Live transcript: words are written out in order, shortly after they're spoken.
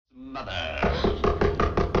Smother.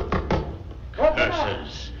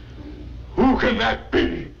 Curses. Who can that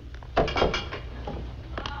be?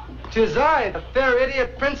 'Tis I, the fair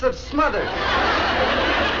idiot Prince of Smother.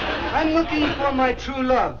 I'm looking for my true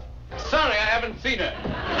love. Sorry, I haven't seen her.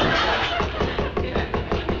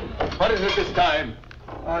 What is it this time?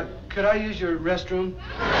 Could I use your restroom?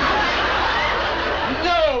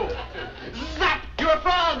 No! Zap! You're a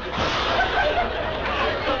frog!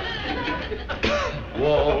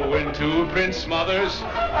 Woe into Prince Smothers,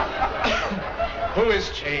 who is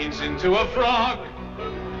changed into a frog.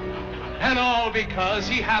 And all because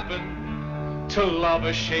he happened to love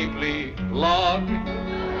a shapely log.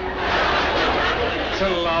 To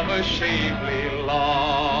love a shapely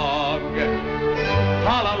log.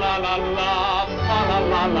 Fa la la la la, fa la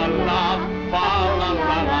la la la, fa la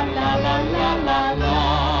la la la la la la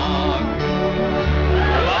log.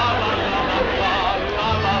 La la la la fa, la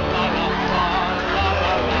la la la fa, la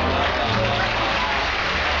la la la la.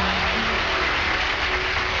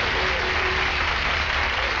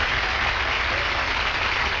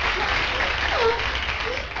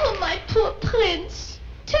 Oh, my poor prince.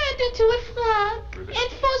 Turned into a frog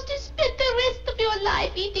and forced to spend the rest of your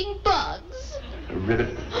life eating bugs.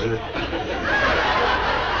 Ribbit, ribbit.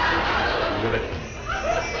 Ribbit.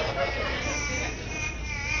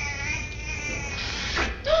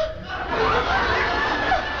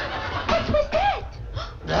 What was that?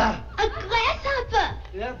 A grasshopper.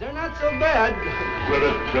 Yeah, they're not so bad.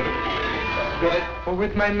 Ribbit, ribbit. Ribbit. For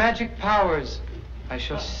with my magic powers, I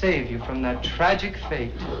shall save you from that tragic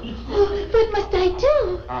fate. What must I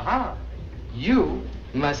do? Aha. You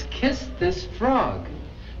must kiss this frog.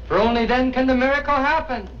 For only then can the miracle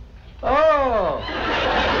happen. Oh.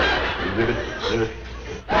 Ribbit, ribbit.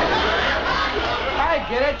 I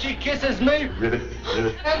get it. She kisses me. Ribbit,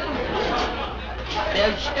 ribbit.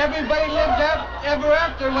 Everybody lives ever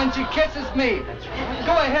after when she kisses me.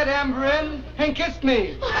 Go ahead, Amberin, and kiss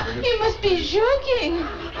me. You must be joking.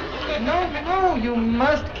 No, you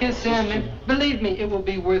must kiss him. Believe me, it will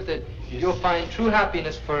be worth it. You'll find true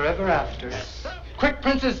happiness forever after. Quick,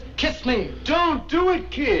 princess, kiss me. Don't do it,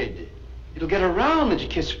 kid. It'll get around that you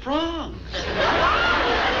kiss frogs.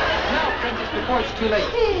 Now, princess, before it's too late.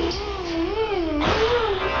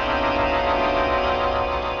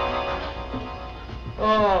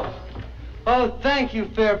 Oh, thank you,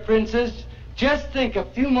 fair princess. Just think, a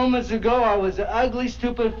few moments ago, I was an ugly,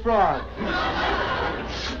 stupid frog.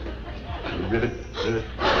 Ribbit, ribbit.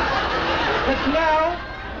 But now,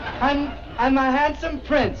 I'm a handsome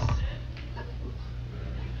prince.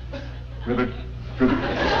 Ribbit, ribbit.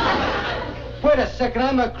 Wait a second,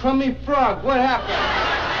 I'm a crummy frog. What happened?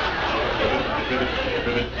 Ribbit,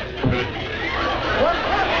 ribbit, ribbit. What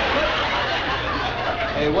happened?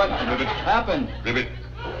 Hey, what happened? Ribbit,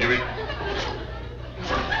 ribbit.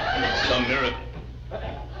 Some miracle.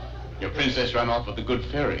 Your princess ran off with the good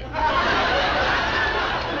fairy.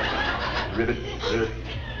 Ribbit, ribbit,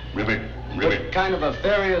 ribbit, ribbit. What kind of a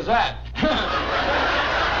fairy is that?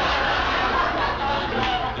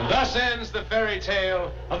 And thus ends the fairy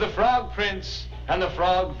tale of the Frog Prince and the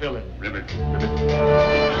Frog Villain. Ribbit, ribbit.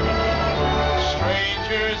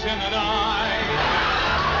 Strangers in the night.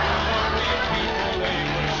 Ordinary people, they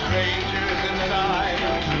were strangers in the night.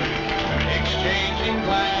 Exchanging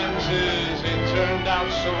glances, it turned out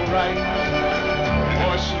so right.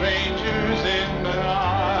 For strangers in the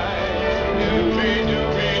night, do